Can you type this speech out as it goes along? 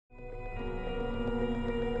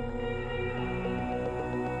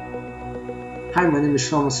Hi, my name is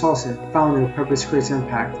Shelomo Solson, founder of Purpose Creates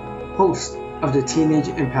Impact, host of the Teenage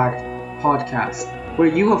Impact podcast, where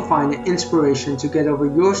you will find inspiration to get over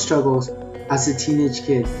your struggles as a teenage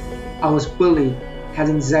kid. I was bullied, had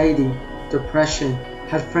anxiety, depression,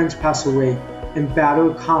 had friends pass away, and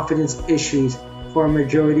battled confidence issues for a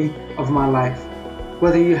majority of my life.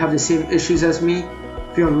 Whether you have the same issues as me,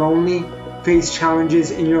 feel lonely, face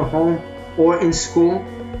challenges in your home or in school,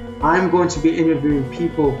 I'm going to be interviewing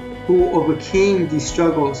people who overcame these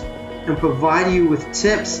struggles and provide you with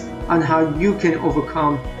tips on how you can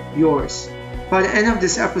overcome yours. By the end of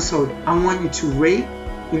this episode, I want you to rate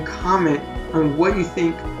and comment on what you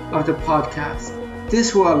think of the podcast.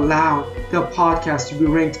 This will allow the podcast to be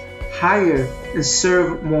ranked higher and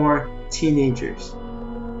serve more teenagers.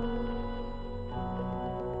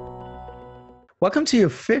 Welcome to your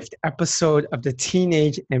fifth episode of the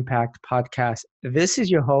Teenage Impact Podcast. This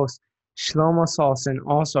is your host, Shelomo Solson,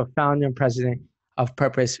 also founder and president of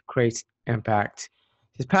Purpose Creates Impact.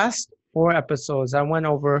 These past four episodes, I went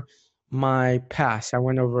over my past. I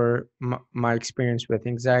went over my experience with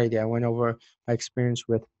anxiety. I went over my experience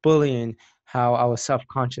with bullying, how I was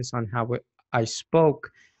self-conscious on how I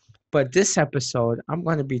spoke. But this episode, I'm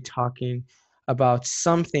going to be talking about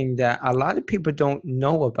something that a lot of people don't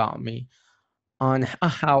know about me, on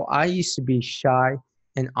how I used to be shy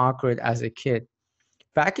and awkward as a kid.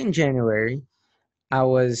 Back in January, I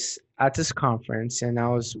was at this conference and I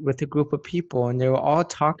was with a group of people, and they were all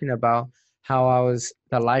talking about how I was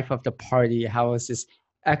the life of the party, how I was this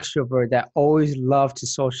extrovert that always loved to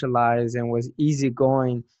socialize and was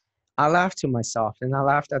easygoing. I laughed to myself and I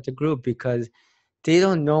laughed at the group because they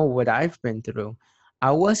don't know what I've been through.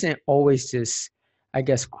 I wasn't always this, I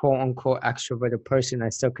guess, quote unquote extroverted person. I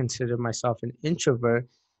still consider myself an introvert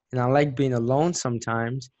and I like being alone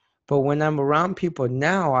sometimes. But when I'm around people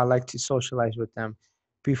now, I like to socialize with them.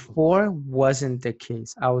 Before wasn't the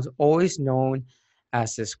case. I was always known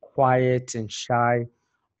as this quiet and shy,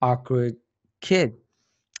 awkward kid.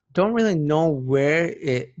 Don't really know where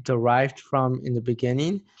it derived from in the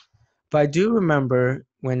beginning, but I do remember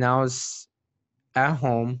when I was at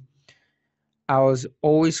home, I was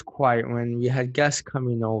always quiet when we had guests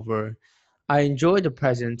coming over. I enjoyed the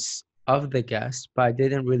presence of the guests, but I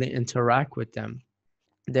didn't really interact with them.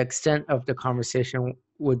 The extent of the conversation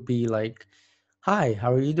would be like, "Hi,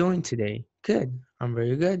 how are you doing today?" "Good, I'm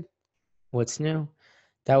very good. What's new?"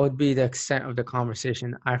 That would be the extent of the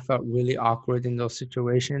conversation. I felt really awkward in those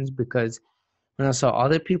situations because when I saw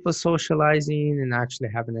other people socializing and actually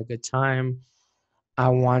having a good time, I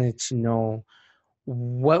wanted to know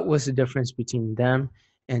what was the difference between them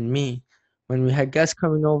and me. When we had guests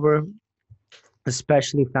coming over,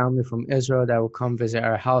 especially family from Israel that would come visit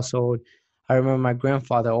our household, I remember my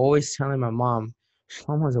grandfather always telling my mom,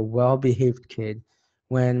 Shlomo was a well-behaved kid.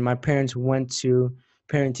 When my parents went to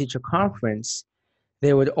parent-teacher conference,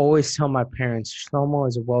 they would always tell my parents, Shlomo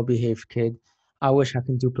is a well-behaved kid. I wish I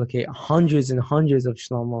could duplicate hundreds and hundreds of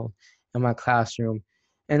Shlomo in my classroom.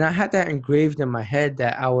 And I had that engraved in my head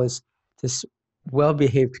that I was this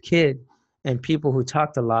well-behaved kid and people who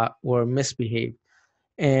talked a lot were misbehaved.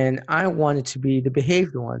 And I wanted to be the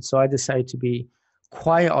behaved one. So I decided to be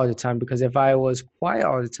quiet all the time because if I was quiet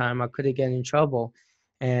all the time, I could have get in trouble.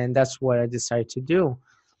 And that's what I decided to do.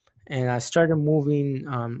 And I started moving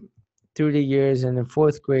through the years. And in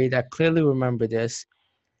fourth grade, I clearly remember this.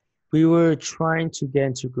 We were trying to get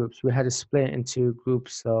into groups. We had to split into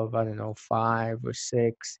groups of, I don't know, 5 or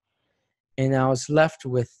 6. And I was left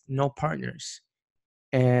with no partners.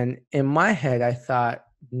 And in my head, I thought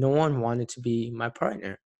no one wanted to be my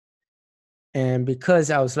partner. And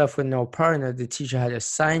because I was left with no partner, the teacher had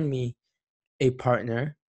assigned me a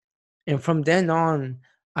partner. And from then on,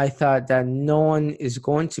 I thought that no one is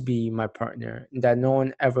going to be my partner, that no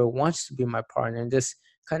one ever wants to be my partner. And this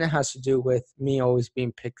kind of has to do with me always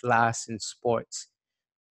being picked last in sports.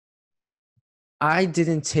 I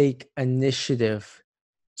didn't take initiative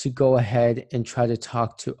to go ahead and try to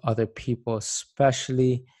talk to other people,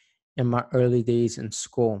 especially in my early days in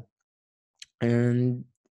school. And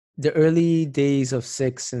the early days of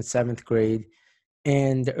 6th and 7th grade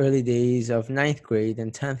and the early days of 9th grade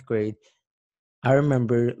and 10th grade, I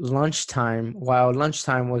remember lunchtime. While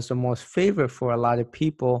lunchtime was the most favorite for a lot of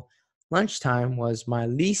people, lunchtime was my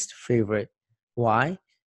least favorite. Why?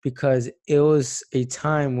 Because it was a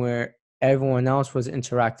time where everyone else was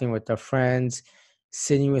interacting with their friends,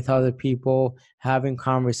 sitting with other people, having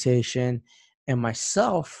conversation, and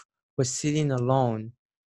myself was sitting alone,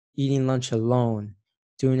 eating lunch alone,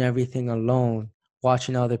 doing everything alone,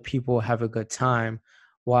 watching other people have a good time,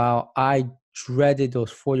 while I dreaded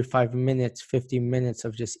those 45 minutes, 50 minutes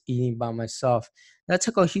of just eating by myself. That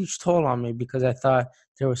took a huge toll on me because I thought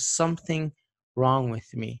there was something wrong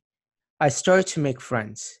with me. I started to make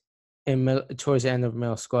friends towards the end of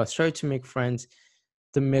middle school. I started to make friends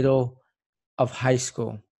the middle of high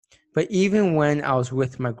school. But even when I was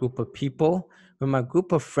with my group of people, when my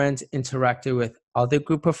group of friends interacted with other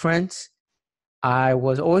group of friends, I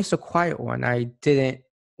was always the quiet one. I didn't,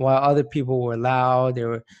 while other people were loud, they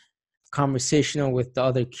were conversational with the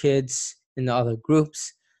other kids in the other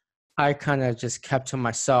groups, I kind of just kept to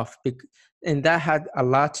myself. And that had a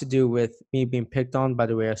lot to do with me being picked on by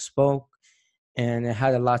the way I spoke. And it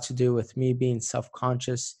had a lot to do with me being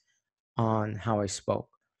self-conscious on how I spoke.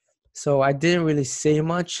 So I didn't really say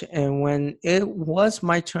much. And when it was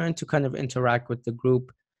my turn to kind of interact with the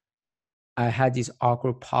group, I had these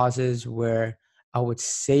awkward pauses where I would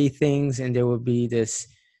say things and there would be this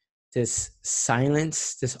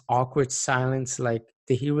silence, this awkward silence, like,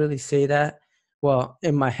 did he really say that? Well,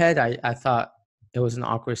 in my head, I thought it was an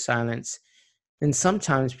awkward silence. And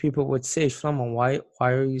sometimes people would say, Shlomo, why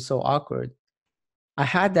are you so awkward? I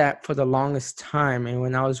had that for the longest time. And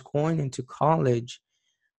when I was going into college,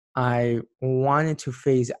 I wanted to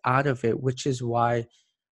phase out of it, which is why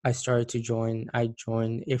I joined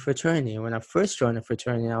a fraternity. When I first joined a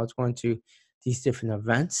fraternity, I was going to these different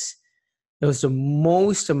events. It was the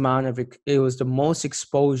most amount of it was the most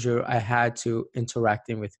exposure I had to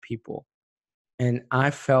interacting with people. And I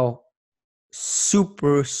felt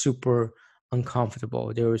super, super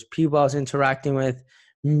uncomfortable. There was people I was interacting with,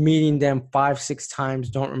 meeting them 5, 6 times,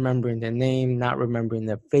 don't remembering their name, not remembering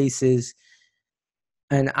their faces.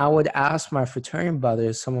 And I would ask my fraternity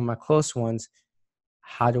brothers, some of my close ones,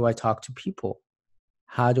 how do I talk to people?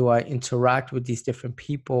 How do I interact with these different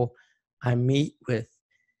people I meet with?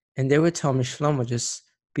 And they would tell me, Shlomo, just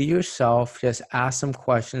be yourself, just ask some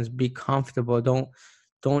questions, be comfortable.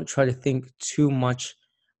 Don't try to think too much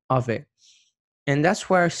of it. And that's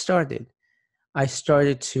where I started. I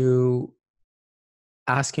started to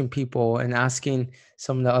asking people and asking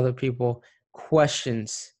some of the other people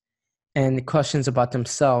questions and questions about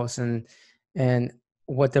themselves and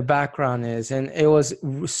what the background is. And it was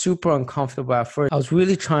super uncomfortable at first. I was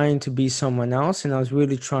really trying to be someone else, and I was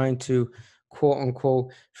really trying to quote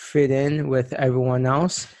unquote fit in with everyone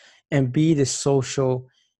else and be the social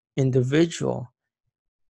individual.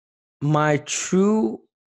 My true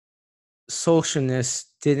socialness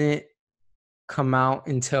didn't come out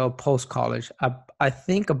until post college. I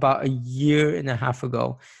think about a year and a half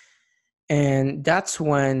ago. And that's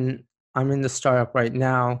when I'm in the startup right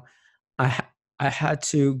now. I had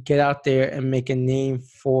to get out there and make a name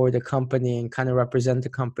for the company and kind of represent the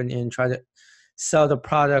company and try to sell the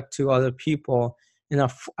product to other people. And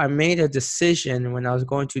I made a decision when I was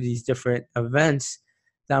going to these different events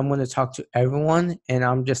that I'm going to talk to everyone and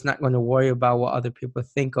I'm just not going to worry about what other people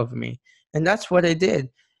think of me. And that's what I did.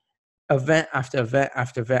 Event after event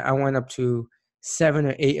after event. I went up to 7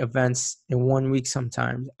 or 8 events in 1 week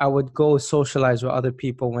sometimes. I would go socialize with other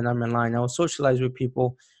people when I'm in line. I would socialize with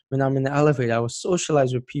people when I'm in the elevator. I would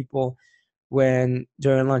socialize with people when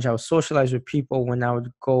during lunch. I would socialize with people when I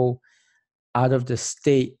would go out of the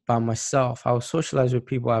state by myself. I would socialize with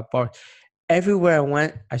people at bars. Everywhere I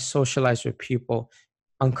went, I socialized with people.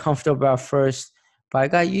 Uncomfortable at first, but I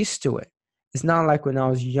got used to it. It's not like when I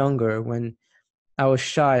was younger, when I was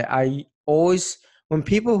shy. I always, when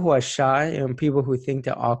people who are shy and people who think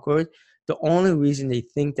they're awkward, the only reason they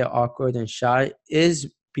think they're awkward and shy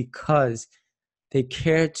is because they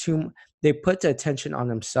care too, they put the attention on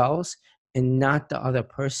themselves and not the other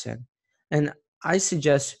person. And I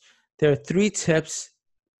suggest there are 3 tips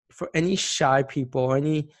for any shy people or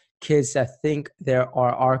any kids that think they are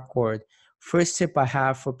awkward. First tip I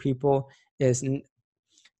have for people is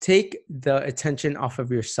take the attention off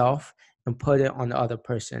of yourself and put it on the other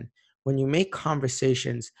person. When you make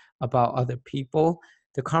conversations about other people,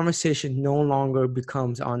 the conversation no longer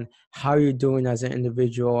becomes on how you're doing as an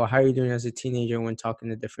individual or how you're doing as a teenager when talking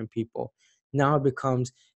to different people. Now it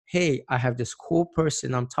becomes, hey, I have this cool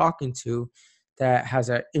person I'm talking to that has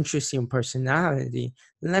an interesting personality.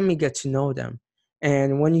 Let me get to know them.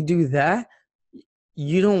 And when you do that,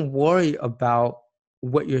 you don't worry about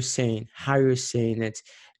what you're saying, how you're saying it,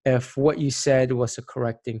 if what you said was the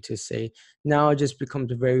correct thing to say. Now it just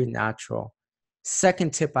becomes very natural.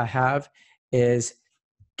 Second tip I have is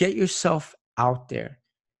get yourself out there.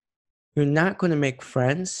 You're not going to make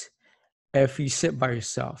friends if you sit by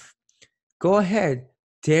yourself. Go ahead,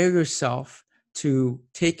 dare yourself to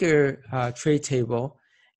take your tray table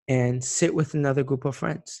and sit with another group of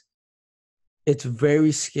friends. It's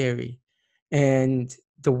very scary. And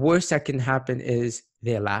the worst that can happen is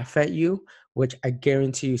they laugh at you, which I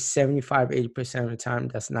guarantee you 75-80% of the time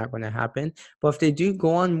that's not going to happen. But if they do,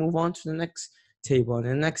 go on, move on to the next table and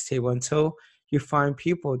the next table until you find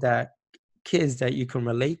kids that you can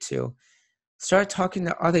relate to. Start talking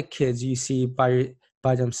to other kids you see by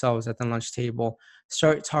themselves at the lunch table.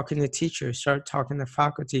 Start talking to teachers. Start talking to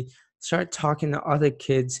faculty. Start talking to other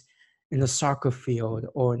kids in the soccer field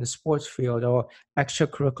or in the sports field or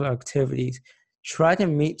extracurricular activities. Try to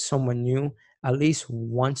meet someone new at least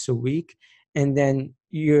once a week, and then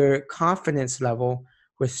your confidence level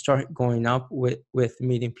will start going up with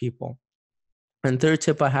meeting people. And third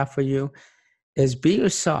tip I have for you is be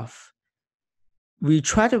yourself. We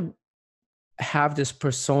try to have this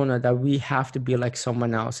persona that we have to be like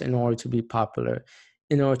someone else in order to be popular,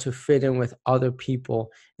 in order to fit in with other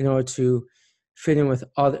people, in order to fit in with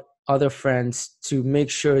other friends, to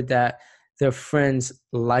make sure that their friends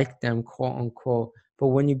like them, quote unquote. But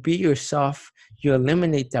when you be yourself, you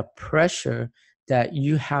eliminate that pressure that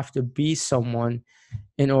you have to be someone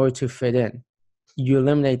in order to fit in. You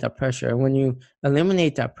eliminate that pressure. And when you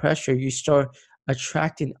eliminate that pressure, you start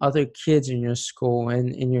attracting other kids in your school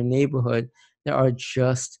and in your neighborhood that are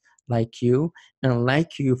just like you and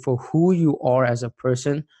like you for who you are as a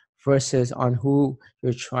person versus on who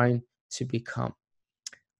you're trying to become.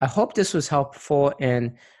 I hope this was helpful.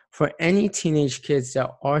 And for any teenage kids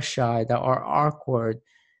that are shy, that are awkward,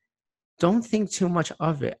 don't think too much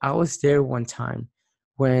of it. I was there one time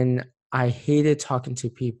when I hated talking to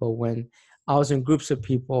people. When I was in groups of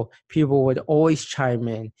people, people would always chime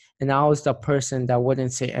in, and I was the person that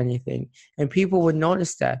wouldn't say anything. And people would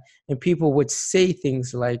notice that, and people would say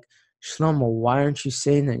things like, Shlomo, why aren't you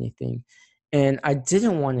saying anything? And I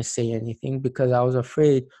didn't want to say anything because I was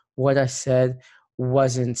afraid what I said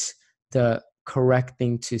wasn't the correct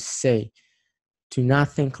thing to say. Do not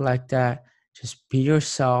think like that. Just be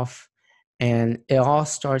yourself. And it all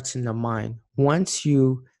starts in the mind. Once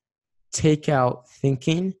you take out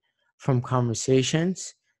thinking from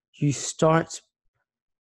conversations, you start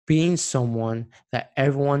being someone that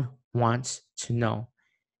everyone wants to know.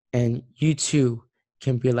 And you too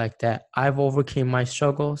can be like that. I've overcame my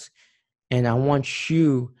struggles, and I want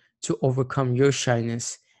you to overcome your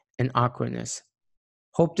shyness and awkwardness.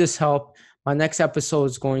 Hope this helped. My next episode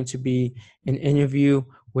is going to be an interview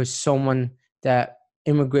with someone that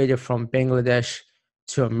immigrated from Bangladesh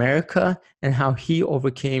to America and how he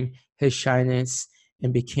overcame his shyness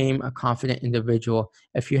and became a confident individual.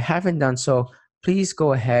 If you haven't done so, please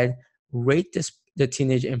go ahead, rate the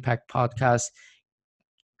Teenage Impact Podcast,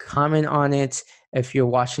 comment on it. If you're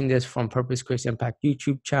watching this from Purpose Creates Impact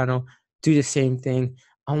YouTube channel, do the same thing.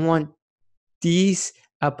 I want these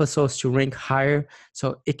episodes to rank higher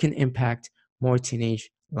so it can impact more teenage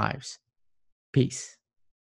lives. Peace.